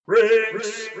Drink,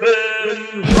 spin, run!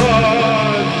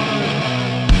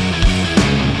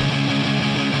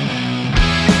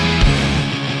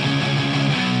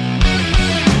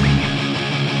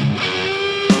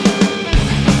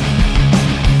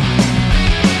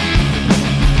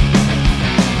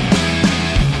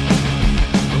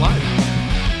 We're live.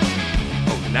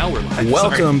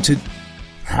 Welcome to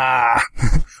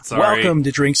Sorry. Welcome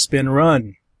to Drink Spin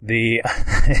Run, the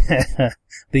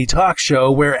the talk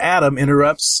show where Adam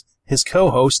interrupts his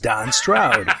co-host Don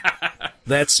Stroud.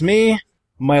 That's me,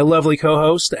 my lovely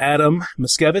co-host Adam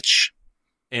Miskevich.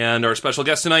 And our special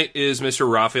guest tonight is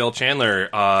Mr. Raphael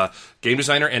Chandler, game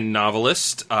designer and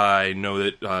novelist. I know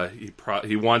that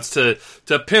he wants to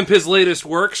pimp his latest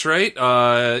works, right?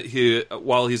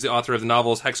 While he's the author of the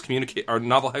novel Hex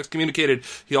Communicated,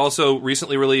 he also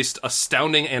recently released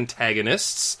Astounding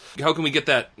Antagonists. How can we get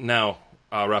that now,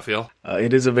 Raphael?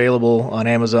 It is available on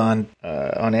Amazon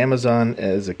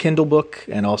as a Kindle book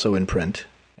and also in print.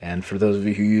 And for those of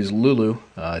you who use Lulu,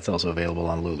 it's also available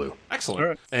on Lulu. Excellent.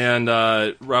 Right. And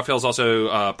Raphael's also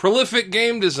a prolific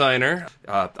game designer.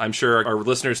 I'm sure our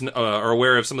listeners are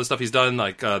aware of some of the stuff he's done,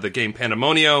 like the game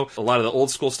Pandemonio, a lot of the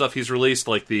old school stuff he's released,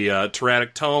 like the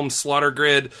Tyrannic Tome, Slaughter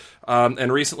Grid,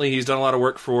 and recently he's done a lot of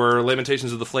work for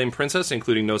Lamentations of the Flame Princess,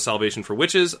 including No Salvation for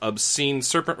Witches, Obscene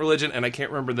Serpent Religion, and I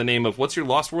can't remember the name of, what's your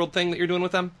Lost World thing that you're doing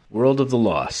with them? World of the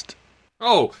Lost.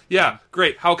 Oh, yeah,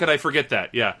 great. How could I forget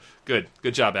that? Yeah, good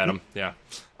job, Adam. Yeah.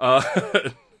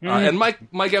 And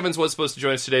Mike Evans was supposed to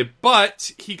join us today,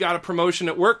 but he got a promotion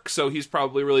at work, so he's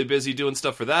probably really busy doing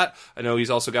stuff for that. I know he's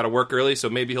also got to work early,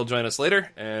 so maybe he'll join us later,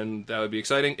 and that would be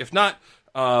exciting. If not,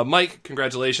 Mike,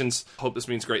 congratulations. Hope this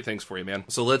means great things for you, man.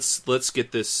 So let's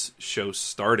get this show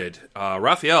started.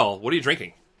 Raphael, what are you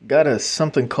drinking? Got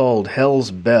something called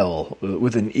Hell's Bell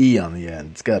with an E on the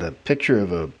end. It's got a picture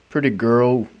of a pretty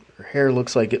girl. Her hair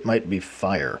looks like it might be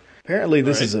fire. Apparently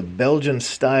this is a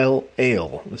Belgian-style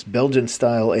ale. This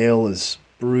Belgian-style ale is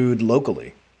brewed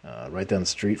locally, right down the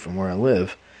street from where I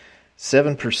live.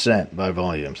 7% by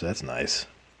volume, so that's nice.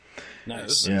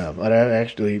 Nice. Yeah, but I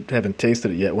actually haven't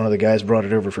tasted it yet. One of the guys brought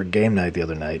it over for game night the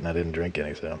other night, and I didn't drink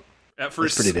any, so... At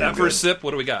first sip, what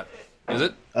do we got? Is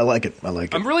it? I like it.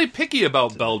 I'm really picky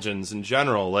about Belgians in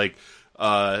general. Like,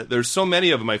 there's so many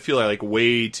of them I feel like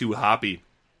way too hoppy.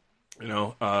 You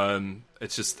know,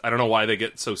 it's just, I don't know why they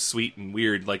get so sweet and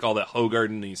weird, like all that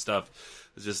Hoegaarden-y stuff.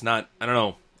 It's just not, I don't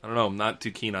know, I'm not too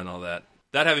keen on all that.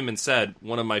 That having been said,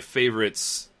 one of my favorite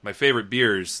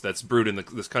beers that's brewed in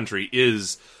this country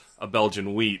is a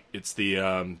Belgian wheat. It's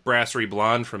the Brasserie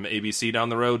Blonde from ABC down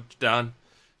the road, Don.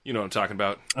 You know what I'm talking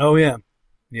about. Oh, yeah.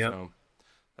 Yeah. So,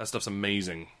 that stuff's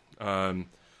amazing. Don,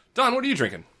 what are you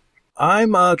drinking?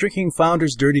 I'm drinking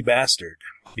Founder's Dirty Bastard,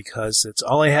 because it's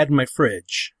all I had in my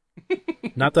fridge.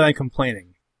 Not that I'm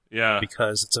complaining. Yeah.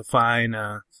 Because it's a fine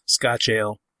Scotch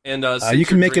ale. And you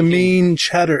can make a mean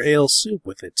cheddar ale soup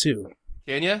with it, too.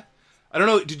 Can you? I don't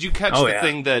know. Did you catch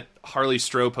thing that Harley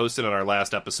Stroh posted on our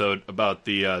last episode about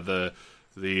the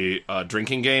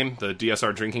drinking game, the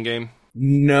DSR drinking game?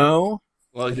 No.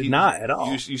 Well, I did not at all.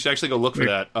 You should actually go look for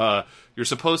that. You're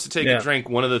supposed to take a drink.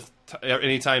 One of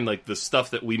anytime like the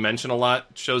stuff that we mention a lot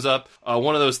shows up.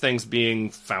 One of those things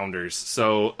being Founders.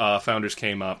 So Founders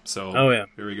came up. So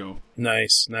here we go.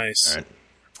 Nice. All right.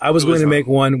 I was going to make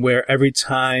one where every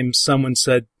time someone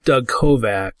said Doug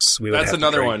Kovacs, we would have to drink. That's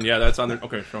another one. Yeah, that's on there.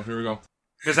 Okay, so here we go.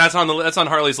 Because that's on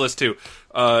Harley's list too.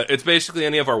 It's basically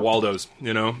any of our Waldos.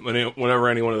 You know, whenever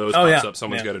any one of those pops up,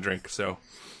 someone's got a drink. So.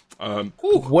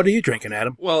 What are you drinking,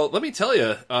 Adam? Well, let me tell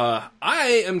you,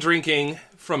 I am drinking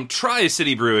from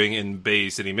Tri-City Brewing in Bay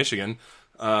City, Michigan,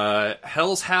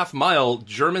 Hell's Half Mile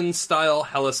German-style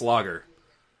Helles Lager.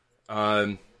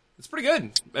 It's pretty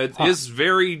good. It is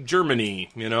very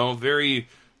Germany, you know, very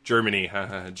Germany,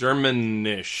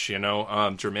 Germanish, you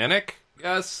know, Germanic,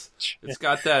 yes. It's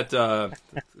got that,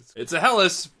 it's a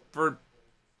Helles for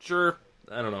sure.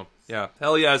 I don't know. Yeah,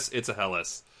 hell yes, it's a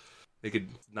Helles. They could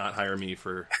not hire me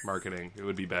for marketing. It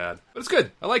would be bad. But it's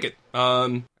good. I like it.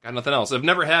 Got nothing else. I've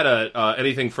never had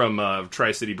anything from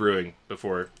Tri-City Brewing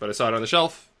before, but I saw it on the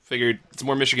shelf. Figured it's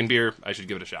more Michigan beer. I should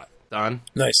give it a shot. Don?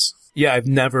 Nice. Yeah, I've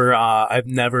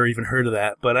never even heard of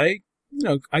that. But I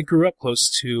grew up close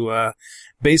to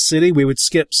Bay City. We would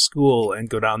skip school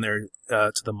and go down there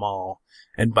to the mall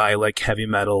and buy like heavy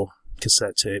metal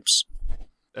cassette tapes.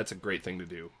 That's a great thing to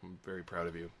do. I'm very proud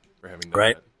of you for having done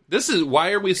that.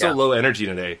 Why are we so low energy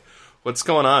today? What's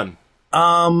going on?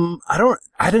 I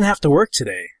didn't have to work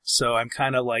today, so I'm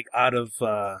kind of like out of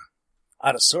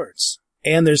sorts.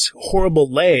 And there's horrible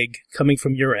lag coming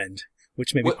from your end,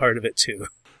 which may be part of it too.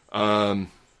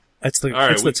 It's the All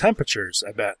right, the temperatures,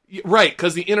 I bet. Right,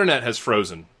 because the internet has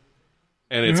frozen,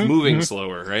 and it's moving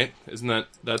slower, right? Isn't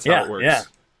that's how it works?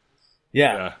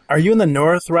 Yeah. Are you in the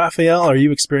north, Raphael? Are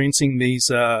you experiencing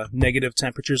these negative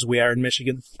temperatures we are in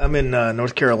Michigan? I'm in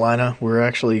North Carolina. We're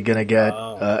actually going to get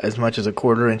as much as a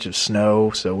quarter inch of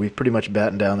snow, so we've pretty much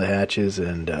battened down the hatches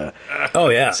and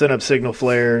sent up signal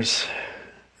flares.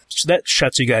 That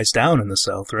shuts you guys down in the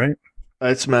south, right?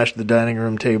 I smashed the dining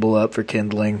room table up for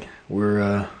kindling.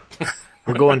 We're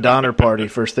going Donner Party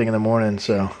first thing in the morning,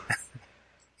 so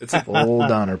It's old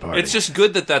Donner Party. It's just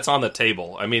good that that's on the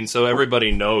table. I mean, so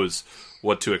everybody knows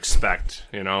what to expect.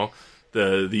 You know,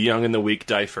 the young and the weak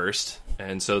die first,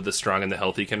 and so the strong and the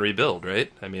healthy can rebuild.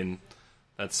 Right? I mean,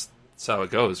 that's how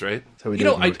it goes, right? That's how we You do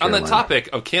know, it in North on the Carolina. topic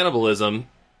of cannibalism,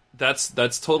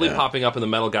 that's totally popping up in the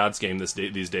Metal Gods game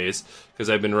these days because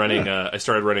I've been running. I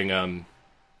started running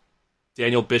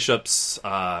Daniel Bishop's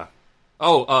the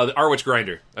Arwich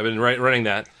Grinder. I've been running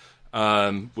that,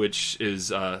 which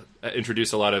is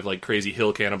introduced a lot of like crazy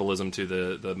hill cannibalism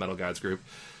to the Metal Gods group.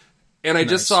 And I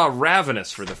just saw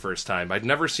Ravenous for the first time. I'd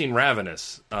never seen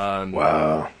Ravenous.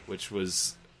 Wow. Which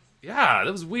was, that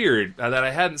was weird that I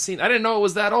hadn't seen. I didn't know it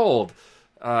was that old.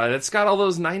 It's got all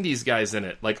those 90s guys in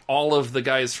it. Like all of the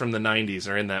guys from the 90s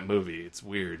are in that movie. It's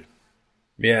weird.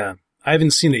 Yeah. I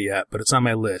haven't seen it yet, but it's on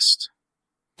my list.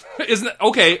 Isn't it?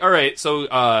 Okay, all right. So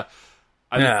I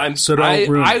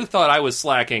thought I was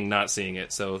slacking not seeing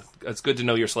it, so it's good to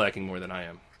know you're slacking more than I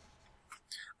am.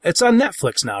 It's on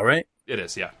Netflix now, right? It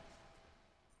is, yeah.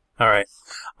 All right.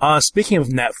 Speaking of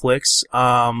Netflix,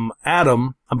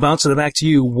 Adam, I'm bouncing it back to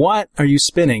you. What are you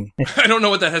spinning? I don't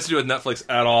know what that has to do with Netflix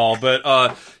at all,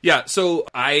 but so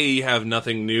I have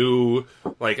nothing new.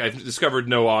 Like, I've discovered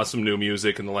no awesome new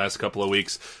music in the last couple of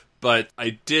weeks. But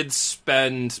I did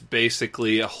spend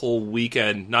basically a whole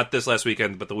weekend, not this last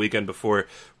weekend, but the weekend before,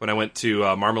 when I went to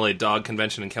Marmalade Dog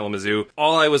Convention in Kalamazoo.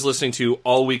 All I was listening to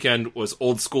all weekend was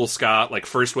old school ska, like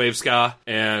first wave ska,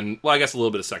 and, well, I guess a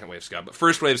little bit of second wave ska, but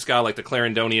first wave ska, like the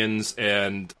Clarendonians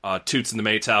and Toots and the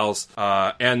Maytals,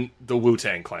 and the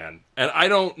Wu-Tang Clan. And I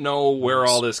don't know where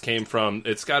all this came from.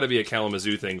 It's got to be a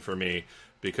Kalamazoo thing for me,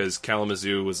 because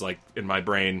Kalamazoo was, like, in my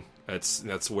brain.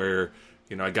 That's where,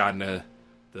 I got into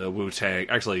the Wu-Tang,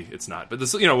 actually, it's not, but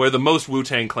this, where the most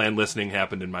Wu-Tang Clan listening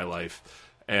happened in my life,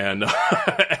 and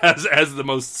as the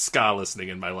most ska listening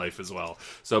in my life as well.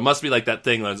 So it must be like that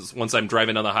thing, once I'm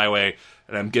driving down the highway,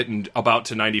 and I'm getting about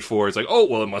to 94, it's like, oh,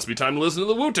 well, it must be time to listen to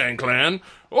the Wu-Tang Clan.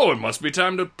 Oh, it must be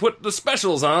time to put the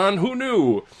specials on. Who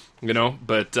knew?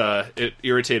 But it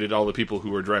irritated all the people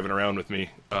who were driving around with me,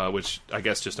 which I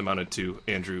guess just amounted to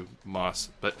Andrew Moss.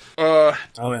 But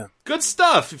good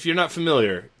stuff if you're not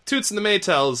familiar. Toots and the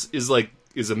Maytals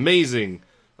is amazing,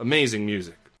 amazing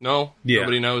music. No,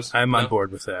 nobody knows. I'm on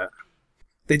board with that.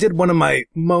 They did one of my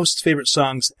most favorite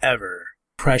songs ever,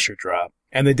 "Pressure Drop,"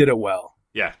 and they did it well.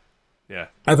 Yeah. I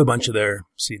have a bunch of their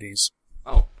CDs.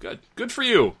 Oh, good for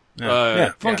you.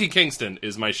 Yeah. Funky Kingston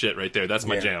is my shit right there. That's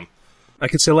my jam. I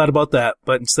could say a lot about that,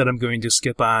 but instead I'm going to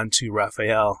skip on to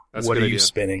Raphael. What are you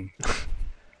spinning?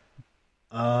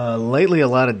 Lately, a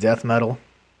lot of death metal.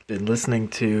 Been listening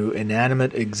to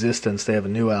Inanimate Existence. They have a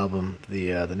new album, the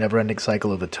Neverending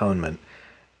Cycle of Atonement.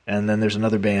 And then there's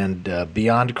another band,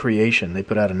 Beyond Creation. They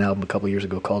put out an album a couple years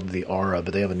ago called The Aura,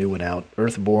 but they have a new one out,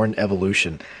 Earthborn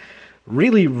Evolution.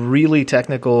 Really, really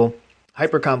technical,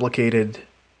 hyper complicated,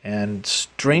 and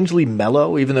strangely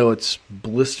mellow, even though it's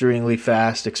blisteringly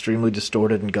fast, extremely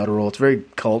distorted and guttural. It's very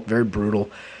cult, very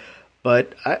brutal.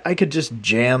 But I could just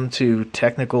jam to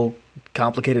technical,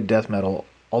 complicated death metal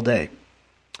all day.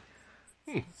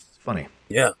 It's funny.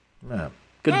 Yeah. Good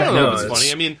I band. don't know if it's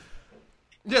funny. I mean,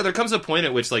 there comes a point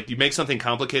at which, like, you make something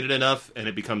complicated enough and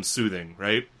it becomes soothing,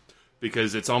 right?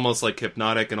 Because it's almost like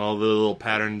hypnotic and all the little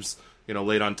patterns,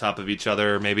 laid on top of each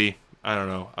other, maybe. I don't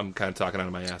know. I'm kind of talking out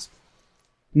of my ass.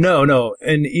 No.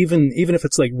 And even if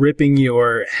it's like ripping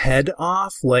your head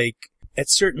off, like at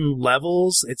certain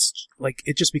levels, it's like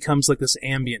it just becomes like this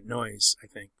ambient noise, I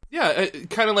think. Yeah,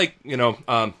 kind of like,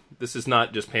 this is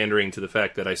not just pandering to the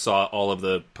fact that I saw all of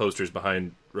the posters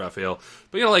behind Raphael,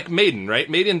 but, like Maiden, right?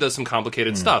 Maiden does some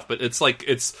complicated stuff, but it's like,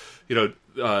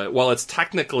 while it's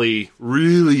technically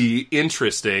really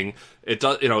interesting, it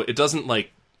doesn't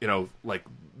like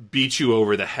beat you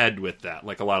over the head with that,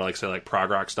 like a lot of, like, say, like prog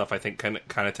rock stuff, I think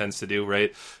kind of tends to do,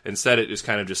 right? Instead, it just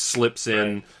kind of just slips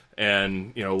in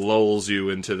and, lulls you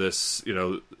into this,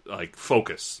 like,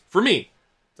 focus. For me.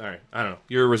 Sorry, I don't know.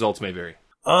 Your results may vary.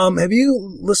 Have you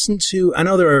listened to, I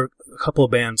know there are a couple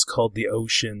of bands called The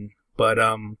Ocean, but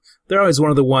they're always one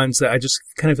of the ones that I just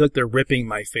kind of feel like they're ripping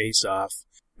my face off.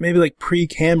 maybe like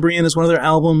Precambrian is one of their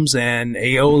albums, and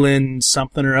Aeolian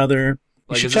something or other.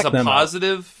 You Like, should is this check a them out.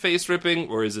 positive face ripping,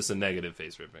 or is this a negative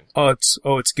face ripping?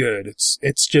 It's good.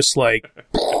 It's just like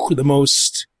the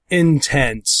most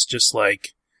intense, just like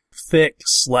thick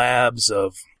slabs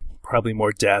of probably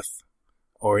more death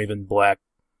or even black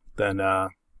than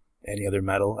any other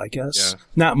metal, I guess. Yeah.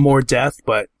 Not more death,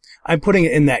 but I'm putting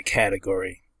it in that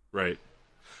category. Right.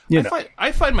 You know.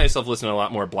 I find myself listening to a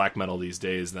lot more black metal these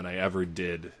days than I ever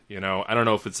did. You know, I don't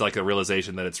know if it's like a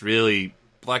realization that it's really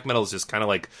black metal is just kind of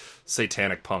like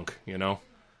satanic punk, you know,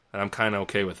 and I'm kind of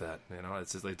okay with that. You know,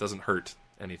 it's just, it doesn't hurt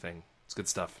anything. It's good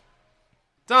stuff.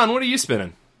 Don, what are you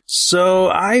spinning? So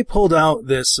I pulled out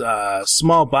this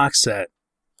small box set,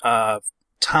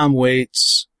 Tom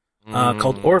Waits,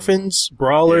 called Orphans,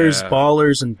 Brawlers, Yeah.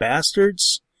 Ballers, and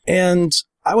Bastards. And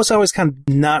I was always kind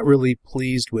of not really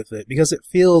pleased with it because it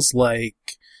feels like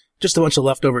just a bunch of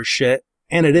leftover shit.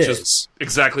 And it is. Just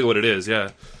exactly what it is.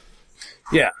 Yeah.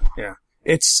 Yeah.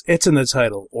 It's in the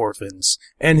title, Orphans.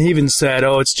 And he even said,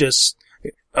 it's just,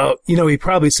 he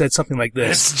probably said something like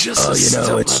this. It's just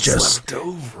it's just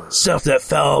stuff that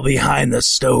fell behind the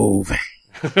stove.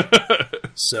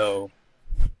 So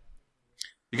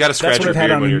You got to scratch that's what your I've had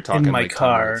beard on when you're talking in my like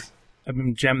car. Tom. I've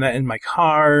been jamming that in my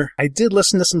car. I did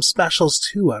listen to some specials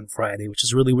too on Friday, which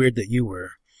is really weird that you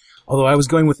were. Although I was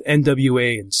going with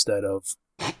NWA instead of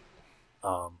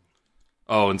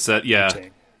Instead, yeah.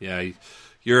 Wu-Tang. Yeah.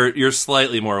 You're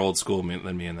slightly more old school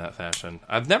than me in that fashion.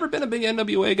 I've never been a big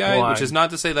NWA guy, Well, which is not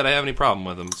to say that I have any problem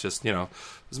with them. It's just,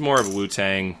 it's more of a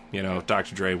Wu-Tang,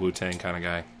 Dr. Dre, Wu-Tang kind of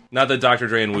guy. Not that Dr.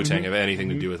 Dre and Wu-Tang have anything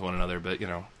to do with one another, but,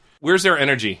 where's their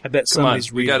energy? I bet Come on,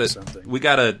 somebody's reading something. we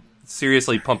gotta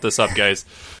seriously pump this up, guys.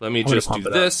 Let me I'm gonna just pump do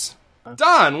it up. this.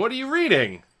 Don, what are you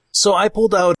reading? So I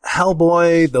pulled out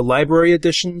Hellboy, the library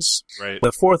editions, Right.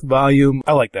 the 4th volume.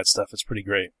 I like that stuff. It's pretty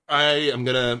great. I am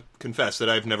gonna confess that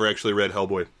I've never actually read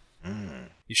Hellboy.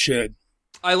 You should.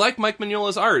 I like Mike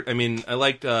Mignola's art. I mean, I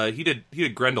liked he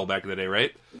did Grendel back in the day,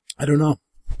 right? I don't know.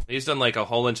 He's done like a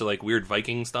whole bunch of like weird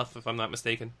Viking stuff, if I'm not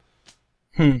mistaken.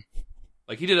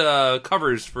 Like he did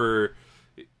covers for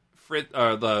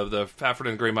the Fafhrd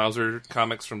and Grey Mouser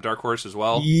comics from Dark Horse as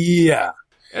well. Yeah.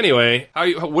 Anyway,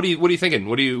 what are you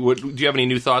thinking? Do you have any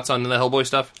new thoughts on the Hellboy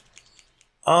stuff?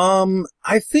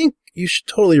 I think you should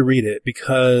totally read it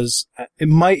because it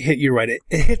might hit you right. It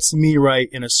hits me right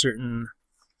in a certain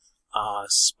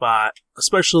spot,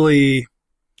 especially.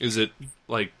 Is it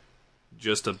like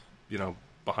just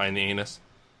behind the anus?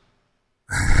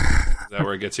 Is that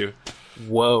where it gets you?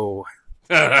 Whoa.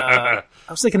 I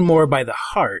was thinking more by the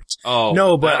heart. Oh,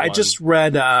 no, but that I one. just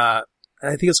read, I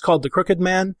think it's called The Crooked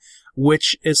Man,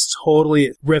 which is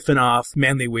totally riffing off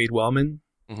Manly Wade Wellman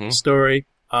story.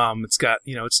 It's got,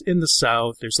 it's in the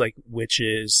South. There's like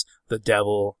witches, the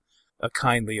devil, a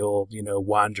kindly old,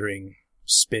 wandering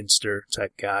spinster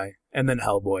type guy, and then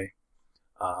Hellboy.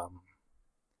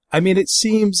 I mean, it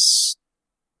seems,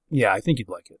 I think you'd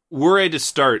like it. Were I to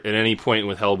start at any point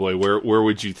with Hellboy, where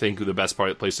would you think the best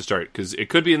place to start? Because it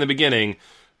could be in the beginning,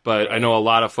 but I know a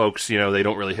lot of folks, they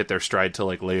don't really hit their stride till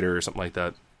like later or something like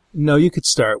that. No, you could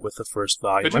start with the first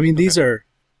volume. I mean, these are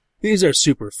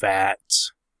super fat.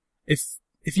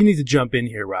 If you need to jump in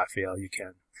here, Raphael, you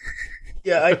can.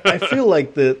 Yeah, I feel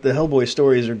like the Hellboy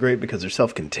stories are great because they're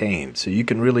self-contained, so you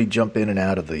can really jump in and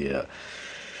out of the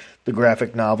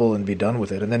graphic novel and be done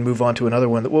with it, and then move on to another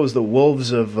one. What was the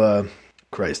Wolves of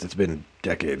Christ? It's been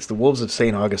decades. The Wolves of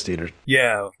St. Augustine, or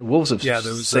Yeah. Wolves of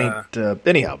those, Saint.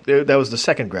 Anyhow, that was the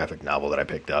second graphic novel that I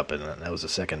picked up, and that was the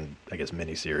second, I guess,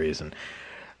 miniseries, and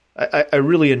I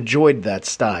really enjoyed that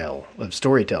style of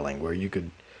storytelling where you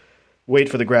could wait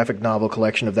for the graphic novel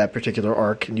collection of that particular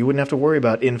arc, and you wouldn't have to worry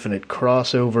about infinite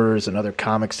crossovers and other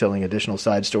comics telling additional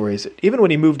side stories. Even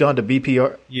when he moved on to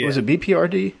BPR, was it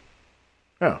BPRD?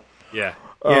 Oh. Yeah.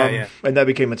 Yeah. And that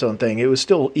became its own thing. It was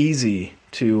still easy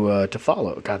to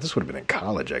follow. God, this would have been in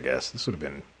college, I guess. This would have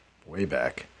been way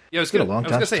back. Yeah, I was been a gonna, long I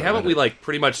was time gonna say, since I haven't read we it. like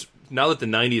pretty much now that the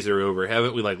 '90s are over?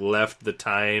 Haven't we like left the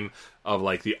time of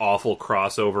like the awful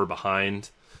crossover behind?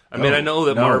 I mean, I know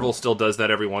that no. Marvel still does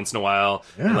that every once in a while,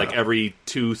 and Yeah. like every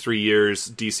 2-3 years,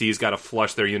 DC's got to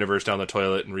flush their universe down the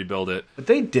toilet and rebuild it. But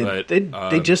they did.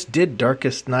 But, they just did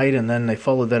Darkest Night, and then they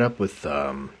followed that up with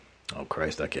oh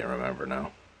Christ, I can't remember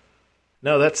now.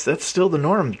 No, that's still the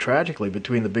norm. Tragically,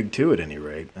 between the big two, at any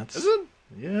rate. Is it?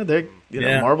 Yeah, they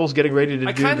Yeah. Marvel's getting ready to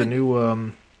I do kinda- the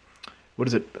new what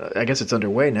is it? I guess it's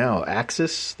underway now.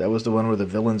 Axis. That was the one where the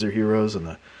villains are heroes,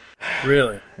 and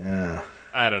Really? yeah.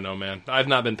 I don't know, man. I've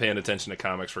not been paying attention to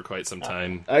comics for quite some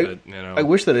time. I but, I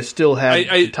wish that I still had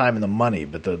I- the time and the money,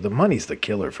 but the money's the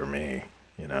killer for me.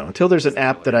 until there's an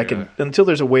app that until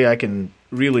there's a way I can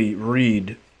really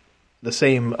read the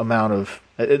same amount of,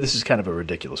 this is kind of a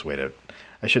ridiculous way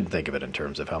I shouldn't think of it in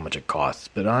terms of how much it costs,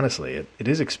 but honestly, it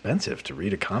is expensive to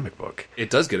read a comic book. It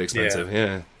does get expensive,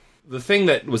 yeah. The thing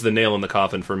that was the nail in the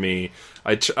coffin for me,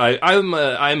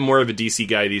 I'm more of a DC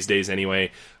guy these days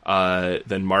anyway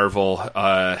than Marvel,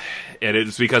 and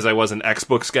it's because I was an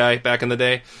X-Books guy back in the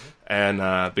day,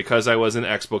 and because I was an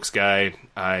X-Books guy,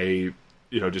 I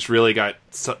just really got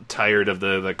tired of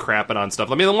the crapping on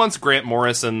stuff. I mean, once Grant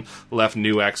Morrison left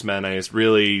New X-Men,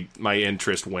 my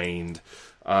interest waned.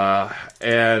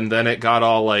 And then it got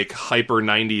all like hyper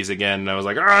 90s again, and I was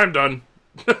like, I'm done.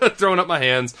 Throwing up my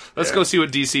hands. Let's go see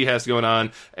what DC has going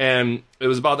on. And it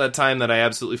was about that time that I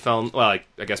absolutely I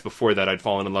guess before that I'd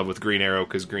fallen in love with Green Arrow,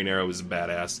 because Green Arrow was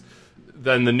badass.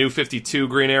 Then the New 52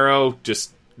 Green Arrow,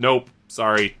 just, nope,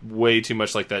 sorry, way too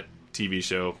much like that TV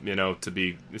show,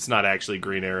 it's not actually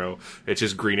Green Arrow. It's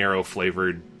just Green Arrow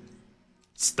flavored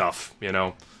stuff,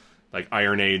 like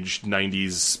Iron Age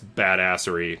 90s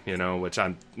badassery, which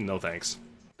no thanks.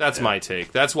 That's my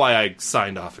take. That's why I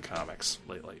signed off of comics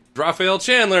lately. Raphael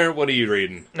Chandler, what are you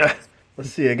reading? Let's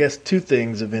see, I guess two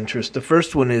things of interest. The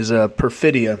first one is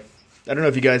Perfidia. I don't know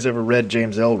if you guys ever read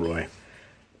James Ellroy.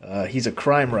 He's a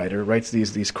crime writer, writes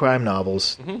these crime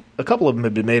novels. Mm-hmm. A couple of them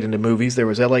have been made into movies. There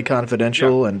was L.A.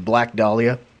 Confidential and Black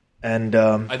Dahlia. And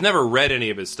I've never read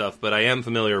any of his stuff, but I am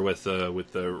familiar with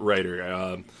the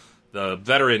writer. The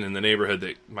veteran in the neighborhood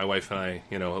that my wife and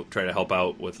I, try to help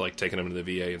out with, like taking him to the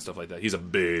VA and stuff like that. He's a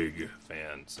big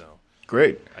fan, so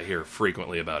great. I hear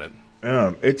frequently about it.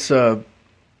 It's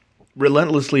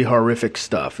relentlessly horrific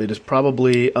stuff. It is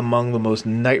probably among the most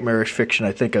nightmarish fiction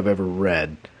I think I've ever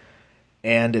read.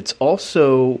 And it's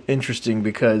also interesting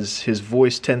because his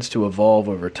voice tends to evolve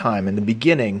over time. In the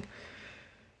beginning,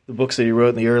 the books that he wrote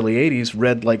in the early 80s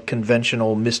read like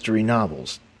conventional mystery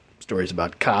novels. Stories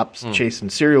about cops chasing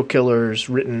serial killers,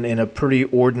 written in a pretty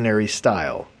ordinary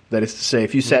style. That is to say,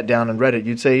 if you sat down and read it,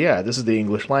 you'd say, yeah, this is the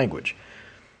English language.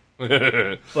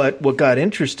 But what got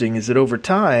interesting is that over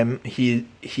time, he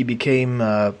became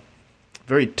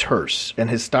very terse, and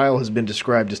his style has been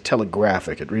described as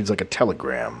telegraphic. It reads like a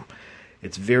telegram.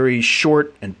 It's very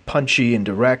short and punchy and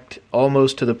direct,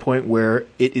 almost to the point where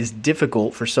it is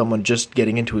difficult for someone just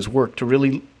getting into his work to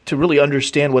really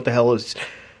understand what the hell is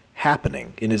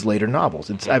happening in his later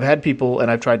novels. I've had people, and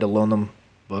I've tried to loan them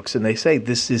books, and they say,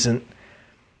 this isn't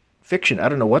fiction. I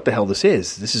don't know what the hell this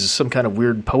is. This is some kind of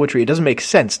weird poetry. It doesn't make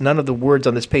sense. None of the words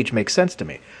on this page make sense to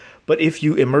me. But if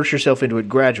you immerse yourself into it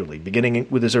gradually, beginning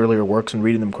with his earlier works and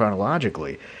reading them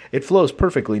chronologically, it flows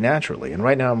perfectly naturally. And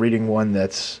right now I'm reading one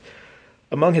that's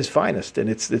among his finest, and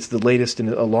it's the latest in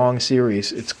a long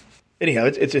series. It's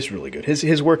just really good.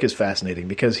 His work is fascinating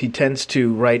because he tends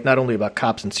to write not only about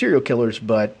cops and serial killers,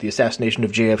 but the assassination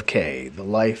of JFK, the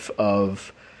life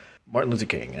of Martin Luther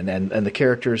King, and the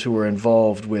characters who were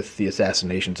involved with the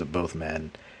assassinations of both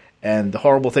men, and the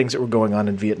horrible things that were going on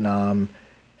in Vietnam,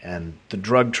 and the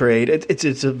drug trade.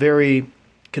 It's a very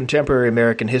contemporary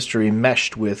American history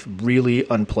meshed with really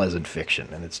unpleasant fiction,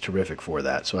 and it's terrific for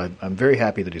that. So I'm very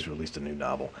happy that he's released a new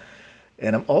novel.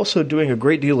 And I'm also doing a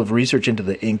great deal of research into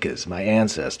the Incas, my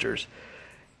ancestors.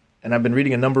 And I've been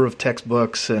reading a number of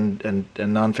textbooks and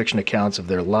nonfiction accounts of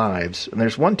their lives. And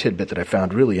there's one tidbit that I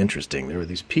found really interesting. There were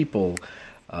these people,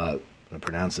 I'm going to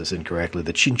pronounce this incorrectly,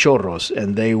 the Chinchorros,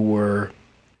 and they were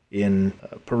in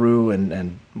Peru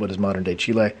and what is modern-day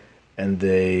Chile, and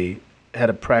they had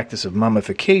a practice of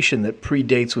mummification that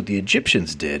predates what the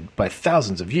Egyptians did by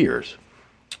thousands of years.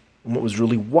 And what was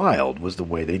really wild was the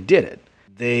way they did it.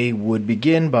 They would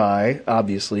begin by,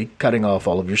 obviously, cutting off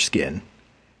all of your skin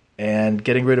and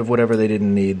getting rid of whatever they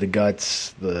didn't need, the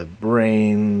guts, the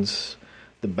brains,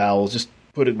 the bowels, just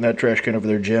put it in that trash can over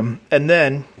there, Jim. And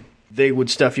then they would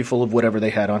stuff you full of whatever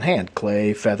they had on hand,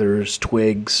 clay, feathers,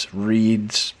 twigs,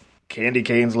 reeds, candy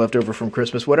canes left over from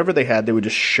Christmas, whatever they had, they would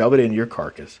just shove it in your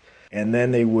carcass. And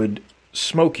then they would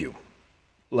smoke you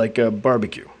like a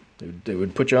barbecue. They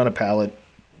would put you on a pallet,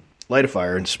 light a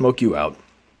fire, and smoke you out.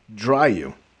 Dry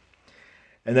you.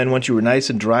 And then once you were nice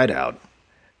and dried out,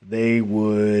 they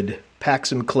would pack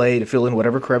some clay to fill in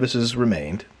whatever crevices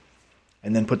remained,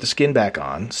 and then put the skin back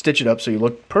on, stitch it up so you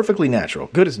look perfectly natural,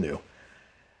 good as new.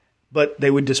 But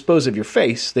they would dispose of your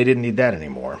face. They didn't need that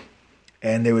anymore.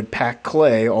 And they would pack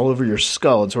clay all over your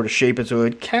skull and sort of shape it so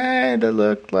it kind of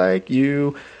looked like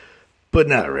you, but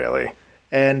not really.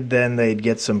 And then they'd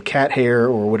get some cat hair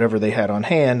or whatever they had on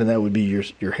hand, and that would be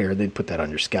your hair. They'd put that on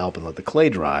your scalp and let the clay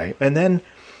dry. And then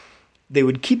they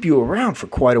would keep you around for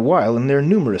quite a while, and there are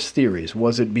numerous theories.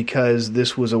 Was it because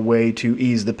this was a way to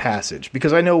ease the passage?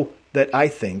 Because I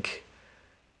think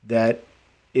that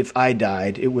if I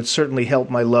died, it would certainly help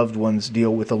my loved ones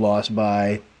deal with the loss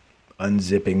by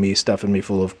unzipping me, stuffing me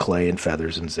full of clay and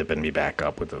feathers, and zipping me back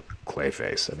up with a clay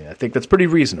face. I mean, I think that's pretty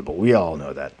reasonable. We all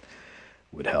know that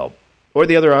would help. Or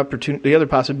the other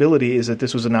possibility is that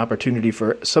this was an opportunity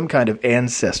for some kind of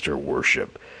ancestor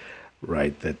worship,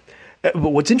 right? But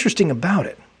what's interesting about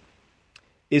it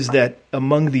is that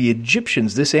among the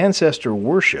Egyptians, this ancestor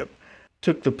worship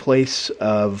took the place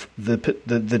of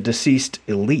the deceased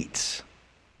elites,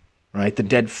 right? The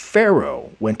dead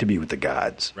pharaoh went to be with the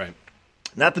gods. Right.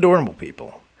 Not the normal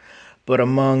people. But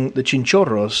among the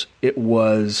chinchorros, it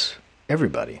was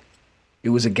everybody. It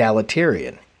was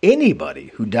egalitarian.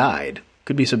 Anybody who died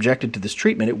could be subjected to this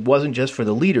treatment. It wasn't just for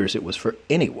the leaders, it was for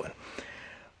anyone.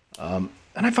 And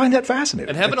I find that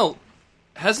fascinating. And having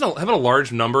a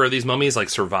large number of these mummies like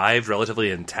survived relatively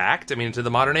intact, I mean, to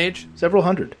the modern age? Several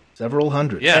hundred.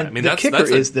 Yeah, and I mean, the kicker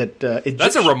is that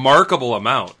that's a remarkable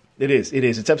amount. It is.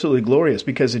 It's absolutely glorious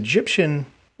because Egyptian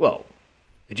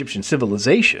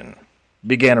civilization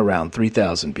began around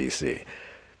 3000 BC.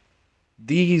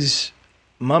 These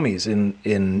mummies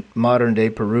in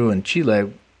modern-day Peru and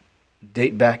Chile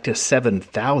date back to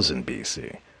 7000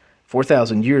 BC,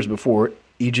 4,000 years before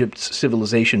Egypt's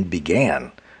civilization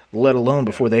began, let alone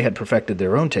before they had perfected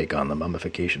their own take on the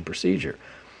mummification procedure.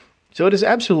 So it is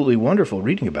absolutely wonderful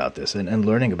reading about this and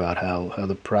learning about how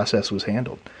the process was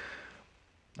handled.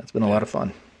 That's been a lot of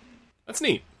fun. That's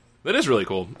neat. That is really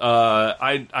cool.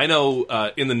 I know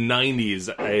in the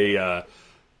 90s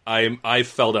I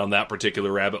fell down that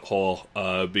particular rabbit hole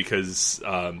because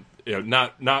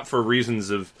not for reasons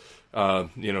of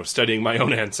studying my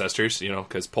own ancestors,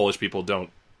 because Polish people don't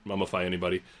mummify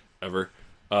anybody ever.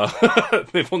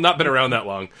 They've not been around that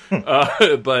long.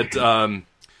 But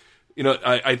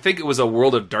I think it was a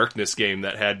World of Darkness game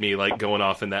that had me like going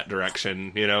off in that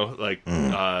direction,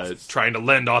 trying to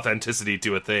lend authenticity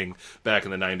to a thing back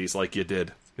in the 90s like you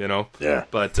did, Yeah.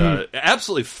 But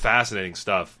absolutely fascinating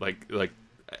stuff. Like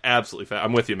absolutely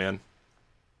I'm with you, man.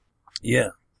 Yeah.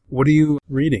 What are you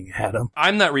reading, Adam?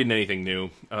 I'm not reading anything new.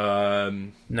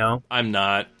 No? I'm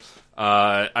not.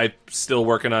 I'm still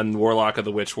working on Warlock of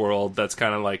the Witch World. That's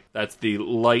kind of like, that's the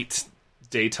light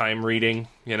daytime reading,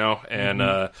 and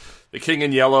The King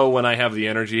in Yellow when I have the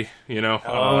energy,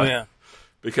 Yeah.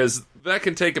 Because that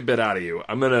can take a bit out of you.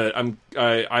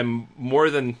 I'm more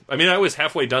than, I was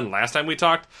halfway done last time we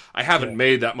talked. I haven't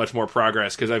made that much more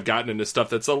progress because I've gotten into stuff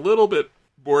that's a little bit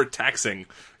more taxing.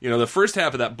 The first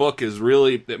half of that book is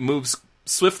really, it moves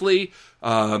swiftly.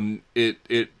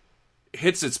 It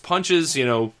hits its punches,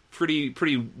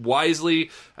 pretty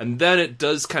wisely, and then it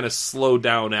does kind of slow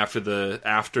down after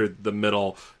the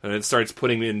middle, and it starts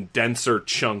putting in denser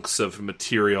chunks of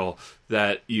material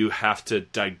that you have to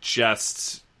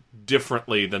digest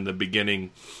differently than the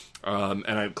beginning. And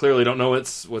I clearly don't know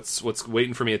what's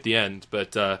waiting for me at the end,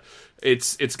 but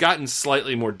it's gotten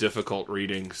slightly more difficult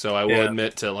reading. So I will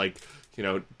admit to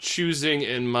choosing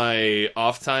in my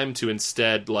off time to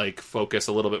instead focus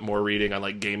a little bit more reading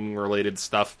on gaming related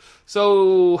stuff.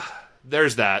 So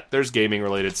there's that. There's gaming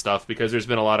related stuff because there's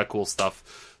been a lot of cool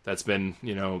stuff that's been,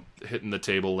 hitting the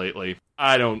table lately.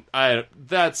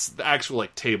 That's the actual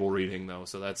table reading though,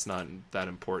 so that's not that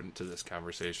important to this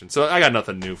conversation. So I got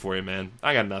nothing new for you, man.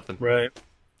 I got nothing. Right.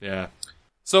 Yeah.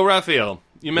 So Raphael,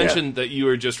 you mentioned that you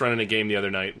were just running a game the other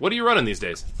night. What are you running these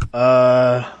days?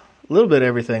 A little bit of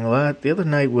everything. The other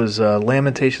night was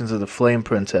Lamentations of the Flame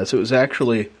Princess. It was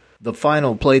actually the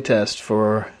final playtest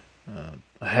for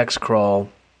a hex crawl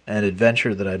and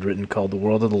adventure that I'd written called The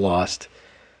World of the Lost,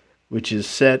 which is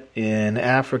set in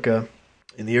Africa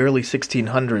in the early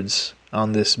 1600s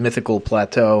on this mythical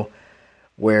plateau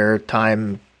where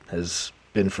time has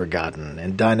been forgotten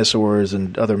and dinosaurs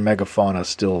and other megafauna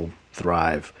still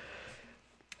thrive.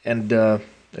 And it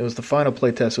was the final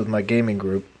playtest with my gaming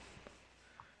group,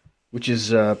 which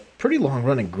is a pretty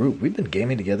long-running group. We've been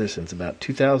gaming together since about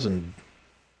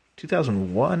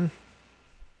 2001.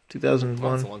 2001.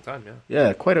 Well, that's a long time, yeah.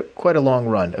 Yeah, quite a long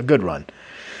run, a good run.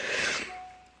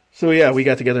 So yeah, we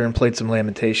got together and played some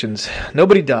Lamentations.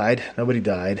 Nobody died,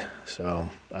 so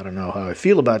I don't know how I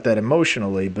feel about that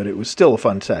emotionally, but it was still a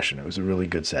fun session. It was a really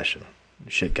good session.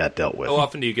 Shit got dealt with. How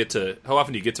often do you get to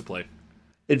play?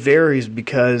 It varies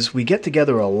because we get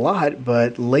together a lot,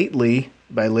 but lately,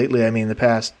 by lately I mean the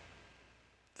past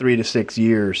 3 to 6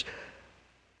 years,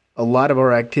 a lot of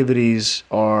our activities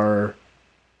are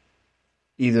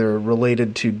either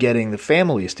related to getting the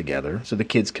families together so the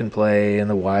kids can play and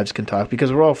the wives can talk,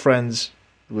 because we're all friends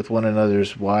with one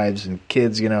another's wives and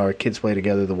kids. Our kids play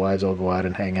together, the wives all go out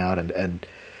and hang out, and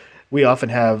we often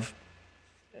have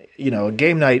a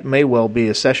game night may well be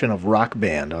a session of Rock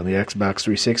Band on the Xbox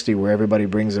 360 where everybody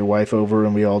brings their wife over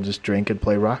and we all just drink and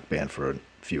play Rock Band for a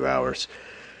few hours.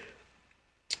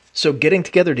 So getting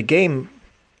together to game,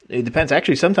 it depends.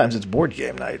 Actually, sometimes it's board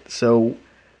game night. So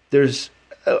there's,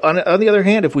 on the other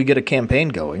hand, if we get a campaign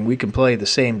going, we can play the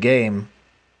same game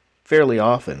fairly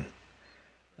often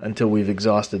until we've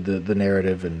exhausted the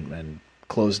narrative and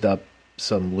closed up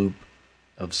some loop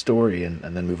of story and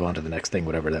then move on to the next thing,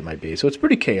 whatever that might be. So it's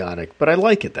pretty chaotic, but I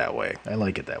like it that way.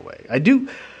 I do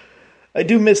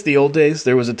miss the old days.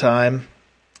 There was a time,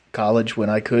 college, when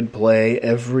I could play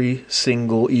every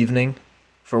single evening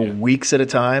for weeks at a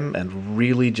time and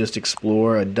really just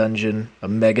explore a dungeon, a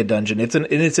mega dungeon,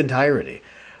 in its entirety,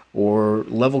 or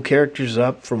level characters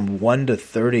up from 1 to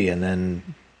 30 and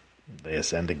then they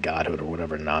ascend to godhood or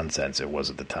whatever nonsense it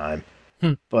was at the time.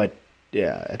 But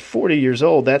yeah, at 40 years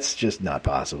old, that's just not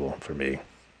possible for me.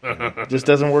 It just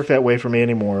doesn't work that way for me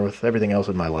anymore with everything else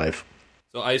in my life.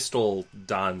 So I stole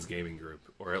Don's gaming group,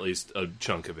 or at least a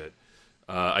chunk of it.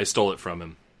 I stole it from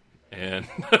him. And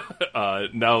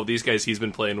now these guys he's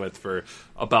been playing with for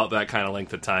about that kind of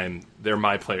length of time, they're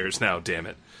my players now, damn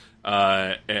it.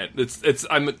 And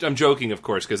I'm joking, of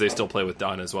course, because they still play with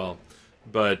Don as well.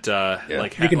 But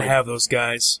like you can have those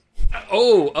guys.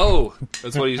 Oh,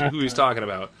 that's who he's talking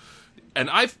about. And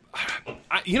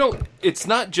it's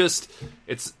not just,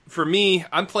 it's for me,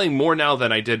 I'm playing more now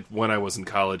than I did when I was in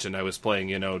college and I was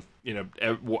playing,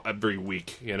 every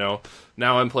week, Now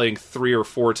I'm playing 3 or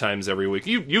 4 times every week.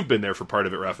 You've been there for part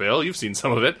of it, Raphael. You've seen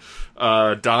some of it.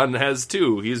 Don has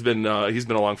too. He's been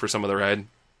along for some of the ride.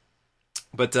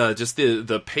 But just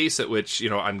the pace at which,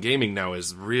 I'm gaming now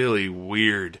is really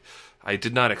weird. I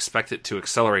did not expect it to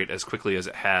accelerate as quickly as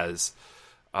it has.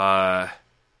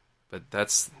 But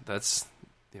that's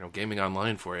gaming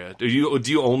online for you. Do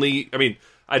you only? I mean,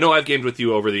 I know I've gamed with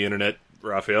you over the internet,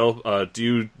 Raphael. Do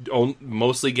you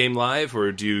mostly game live,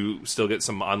 or do you still get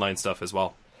some online stuff as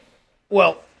well?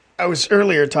 Well, I was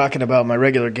earlier talking about my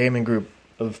regular gaming group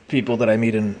of people that I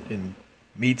meet in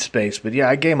Meet Space, but yeah,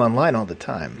 I game online all the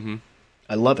time. Mm-hmm.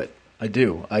 I love it. I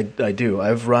do. I do.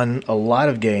 I've run a lot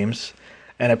of games,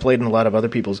 and I played in a lot of other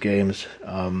people's games.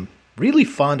 Really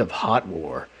fond of Hot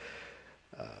War.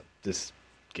 This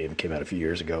game came out a few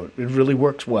years ago. It really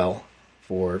works well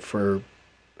for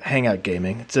hangout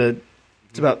gaming. It's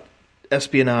about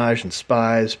espionage and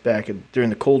spies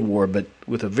during the Cold War, but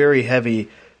with a very heavy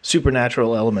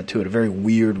supernatural element to it, a very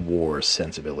weird war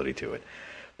sensibility to it.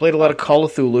 Played a lot of Call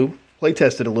of Cthulhu. Play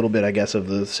tested a little bit, I guess, of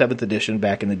the 7th edition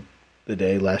back in the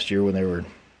day last year when they were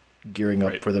gearing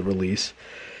up for the release.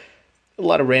 A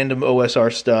lot of random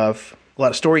OSR stuff. A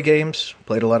lot of story games.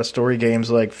 Played a lot of story games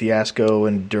like Fiasco,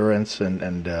 Endurance, and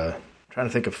trying to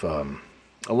think of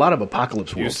a lot of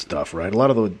Apocalypse World stuff, right? A lot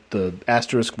of the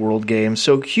Asterisk World games.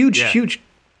 So huge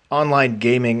online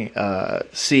gaming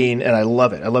scene, and I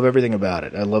love it. I love everything about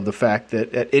it. I love the fact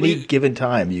that at any given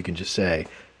time you can just say,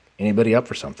 anybody up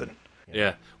for something?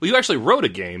 Yeah. Well, you actually wrote a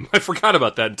game. I forgot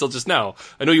about that until just now.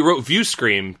 I know you wrote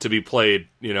ViewScream to be played,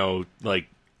 like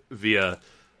via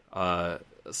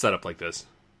setup like this.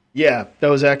 Yeah, that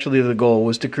was actually the goal,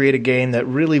 was to create a game that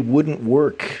really wouldn't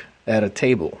work at a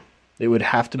table. It would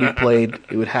have to be played.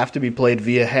 It would have to be played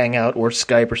via Hangout or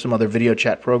Skype or some other video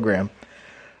chat program,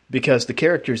 because the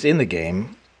characters in the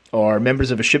game are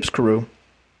members of a ship's crew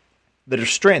that are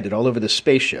stranded all over the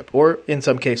spaceship, or in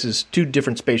some cases, 2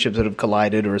 different spaceships that have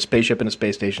collided, or a spaceship and a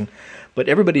space station. But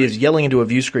everybody is yelling into a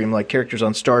view screen like characters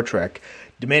on Star Trek,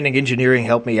 demanding engineering,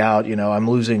 help me out. I'm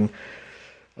losing.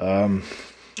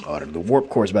 The warp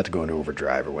core is about to go into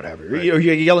overdrive or whatever. Right. You're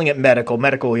yelling at medical.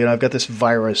 I've got this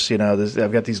virus.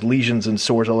 I've got these lesions and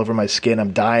sores all over my skin.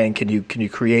 I'm dying. Can you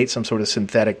create some sort of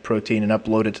synthetic protein and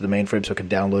upload it to the mainframe so I can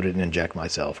download it and inject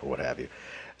myself or what have you?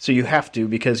 So you have to,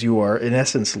 because you are in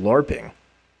essence LARPing,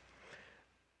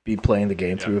 be playing the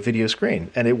game through a video screen,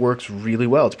 and it works really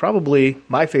well. It's probably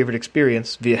my favorite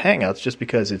experience via Hangouts, just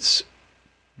because it's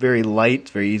very light,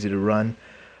 very easy to run.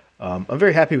 I'm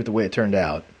very happy with the way it turned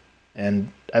out.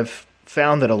 And I've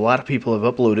found that a lot of people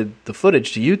have uploaded the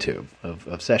footage to YouTube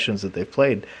of sessions that they've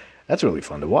played. That's really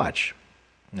fun to watch.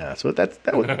 Yeah, so that's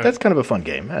kind of a fun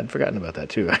game. I had forgotten about that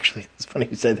too, actually. It's funny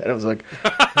you said that. I was like,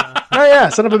 oh yeah,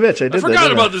 son of a bitch. I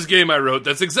forgot about this game I wrote.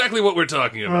 That's exactly what we're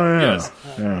talking about. Oh, yeah. Yes.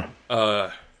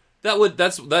 Yeah.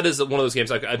 That is one of those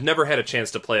games I've never had a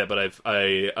chance to play it, but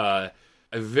I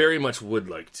very much would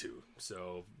like to.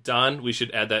 So, Don, we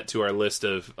should add that to our list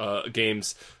of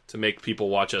games to make people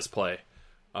watch us play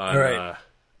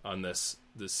on this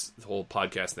whole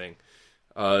podcast thing.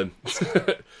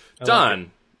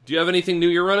 Don, do you have anything new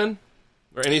you're running,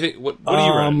 or anything? What are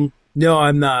you running? No,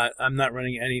 I'm not. I'm not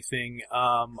running anything.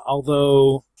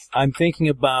 Although I'm thinking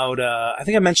about, I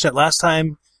think I mentioned it last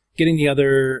time, getting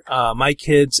together my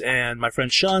kids and my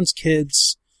friend Sean's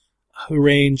kids, who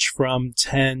range from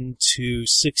 10 to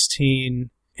 16,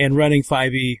 and running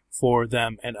 5e for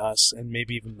them and us, and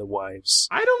maybe even the wives.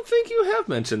 I don't think you have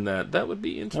mentioned that. That would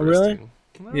be interesting. Oh, really?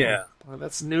 No. Yeah. Well,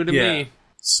 that's new to me.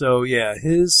 So yeah,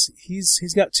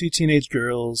 he's got 2 teenage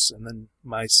girls, and then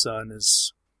my son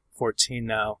is 14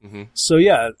 now. Mm-hmm. So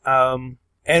yeah,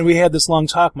 and we had this long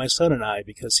talk, my son and I,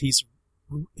 because he's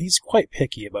quite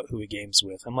picky about who he games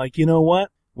with. I'm like, you know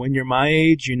what? When you're my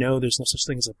age, you know there's no such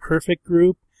thing as a perfect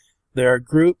group. There are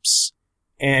groups,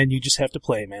 and you just have to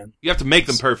play, man. You have to make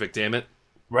them perfect, damn it.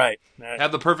 Right.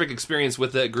 Have the perfect experience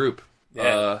with that group,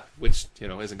 Yeah. which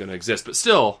isn't going to exist, but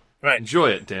still, Right. enjoy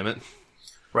it, damn it.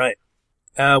 Right.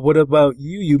 What about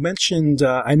you? You mentioned,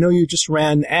 I know you just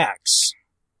ran Axe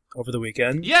over the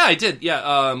weekend. Yeah, I did.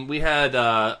 Yeah, we had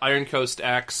Iron Coast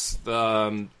Axe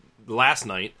last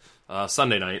night,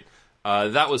 Sunday night.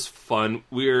 That was fun.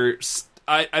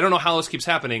 I don't know how this keeps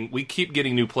happening. We keep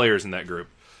getting new players in that group.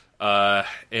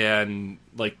 And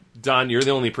like Don, you're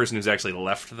the only person who's actually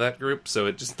left that group,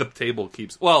 so the table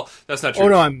keeps. Well, that's not true. Oh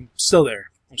no, I'm still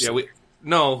there.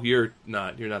 No, you're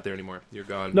not. You're not there anymore. You're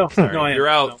gone. No, sorry. no, I am. You're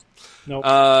out. No.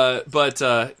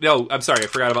 No, I'm sorry. I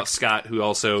forgot about Scott, who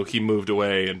also he moved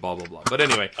away and blah blah blah. But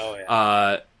anyway,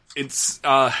 it's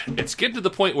getting to the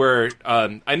point where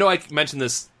I know I mentioned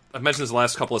this. I've mentioned this the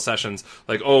last couple of sessions.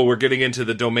 Like, oh, we're getting into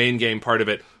the domain game part of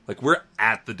it. Like, we're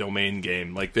at the domain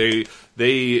game. Like, they're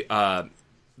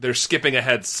skipping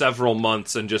ahead several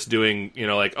months and just doing,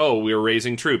 like, oh, we're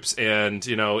raising troops, and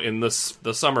in the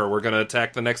summer we're going to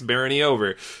attack the next barony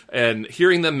over. And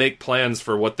hearing them make plans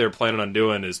for what they're planning on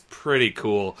doing is pretty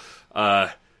cool.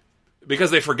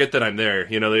 Because they forget that I'm there.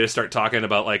 They just start talking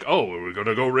about, like, oh, we're going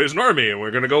to go raise an army and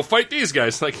we're going to go fight these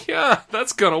guys. Like, yeah,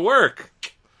 that's going to work.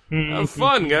 Have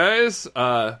fun, guys.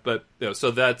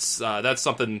 So that's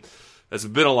something that's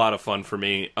been a lot of fun for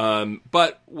me.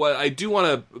 But what I do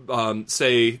want to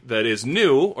say that is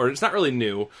new, or it's not really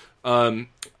new, at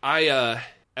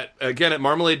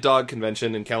Marmalade Dog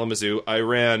Convention in Kalamazoo, I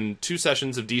ran 2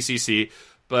 sessions of DCC,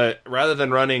 but rather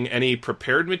than running any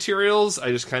prepared materials,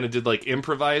 I just kind of did like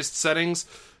improvised settings.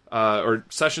 Or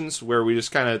sessions where we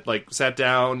just kind of like sat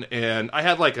down, and I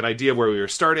had like an idea of where we were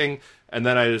starting, and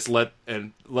then I just let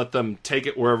them take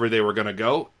it wherever they were going to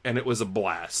go, and it was a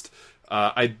blast.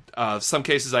 Some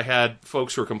cases I had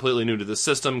folks who were completely new to the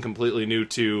system, completely new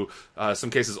to some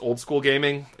cases old school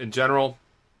gaming in general,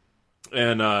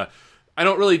 and I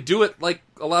don't really do it like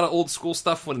a lot of old school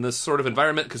stuff in this sort of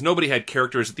environment, because nobody had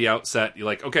characters at the outset. You're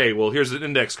like, okay, well, here's an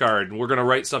index card, and we're going to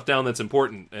write stuff down that's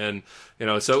important. And,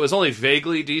 so it was only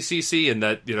vaguely DCC in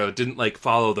that, it didn't like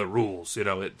follow the rules.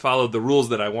 It followed the rules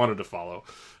that I wanted to follow,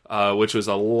 which was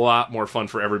a lot more fun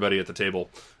for everybody at the table.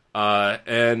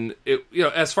 And it,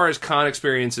 as far as con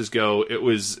experiences go, it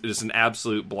was an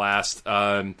absolute blast.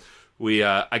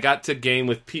 I got to game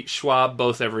with Pete Schwab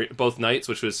both nights,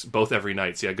 which was both every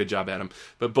night. Yeah, good job, Adam.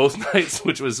 But both nights,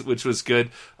 which was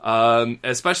good.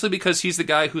 Especially because he's the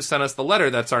guy who sent us the letter.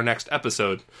 That's our next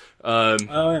episode.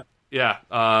 Yeah. Yeah.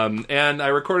 And I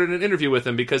recorded an interview with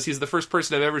him because he's the first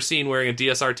person I've ever seen wearing a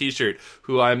DSR t-shirt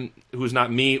who's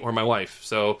not me or my wife.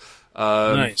 So,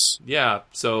 nice. Yeah.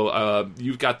 So,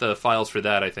 you've got the files for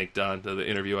that, I think, Don, the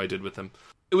interview I did with him.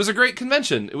 It was a great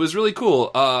convention. It was really cool.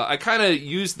 I kind of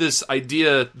used this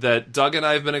idea that Doug and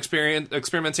I have been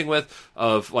experimenting with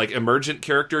of like emergent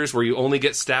characters where you only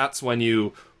get stats when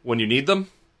you need them.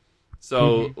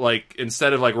 So like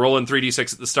instead of like rolling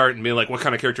 3d6 at the start and being like, what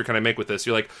kind of character can I make with this?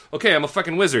 You're like, okay, I'm a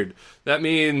fucking wizard. That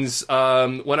means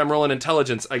when I'm rolling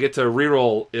intelligence, I get to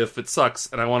reroll if it sucks,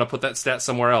 and I want to put that stat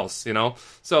somewhere else.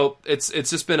 So it's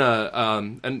just been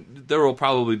and there will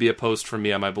probably be a post from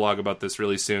me on my blog about this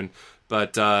really soon.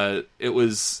 But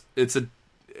it's a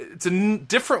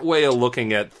different way of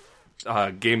looking at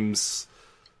games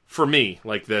for me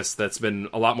like this. That's been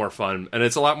a lot more fun, and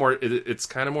it's a lot more. It's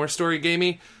kind of more story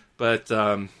gamey, but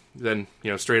than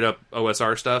straight up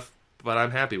OSR stuff. But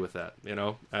I'm happy with that.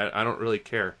 I don't really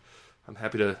care. I'm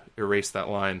happy to erase that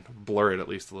line, blur it at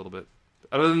least a little bit.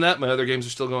 Other than that, my other games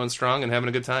are still going strong and having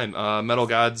a good time. Metal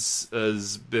Gods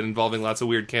has been involving lots of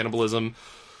weird cannibalism.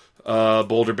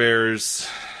 Boulder Bears.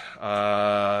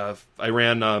 I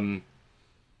ran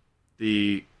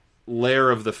the Lair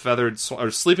of the Feathered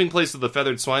or Sleeping Place of the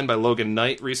Feathered Swine by Logan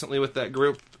Knight recently with that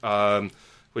group,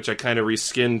 which I kind of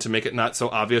reskinned to make it not so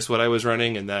obvious what I was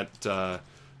running, and that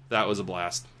was a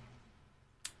blast.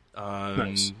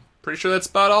 Nice. Pretty sure that's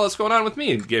about all that's going on with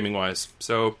me gaming wise.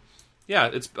 So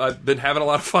yeah, I've been having a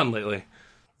lot of fun lately.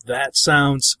 That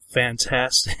sounds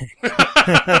fantastic.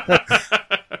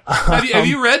 Have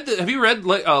you read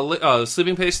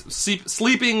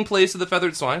Sleeping Place of the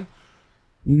Feathered Swine?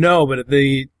 No, but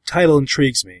the title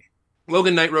intrigues me.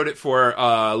 Logan Knight wrote it for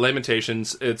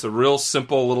Lamentations. It's a real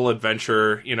simple little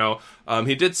adventure. You know,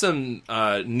 he did some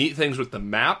neat things with the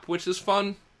map, which is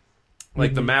fun.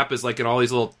 Like the map is like in all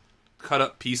these little cut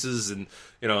up pieces, and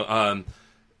you know,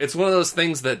 it's one of those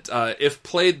things that if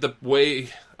played the way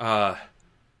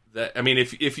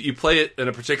if you play it in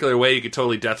a particular way, you could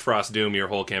totally Death Frost Doom your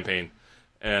whole campaign,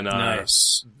 and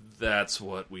nice. That's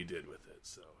what we did with it.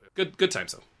 So good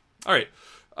times though. All right.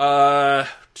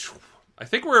 I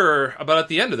think we're about at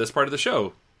the end of this part of the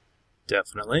show.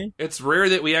 Definitely. It's rare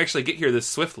that we actually get here this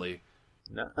swiftly.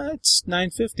 No, it's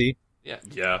 9:50.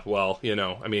 Yeah. Well, you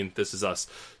know, I mean, this is us.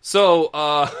 So,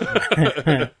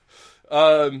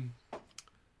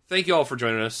 thank you all for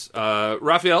joining us.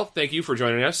 Raphael, thank you for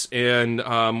joining us, and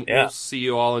we'll see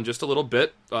you all in just a little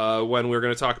bit when we're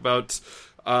going to talk about.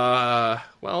 We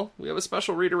have a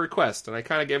special reader request, and I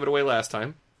kind of gave it away last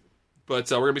time.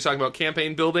 But we're going to be talking about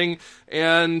campaign building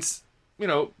and, you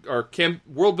know, our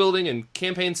world building and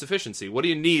campaign sufficiency. What do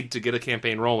you need to get a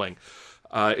campaign rolling?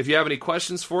 If you have any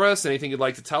questions for us, anything you'd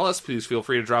like to tell us, please feel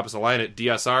free to drop us a line at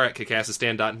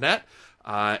dsr@kakassistan.net.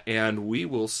 And we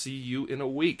will see you in a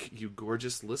week, you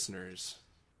gorgeous listeners.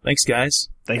 Thanks, guys.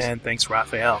 Thanks. And thanks,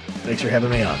 Raphael. Thanks for having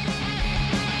me on.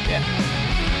 Yeah.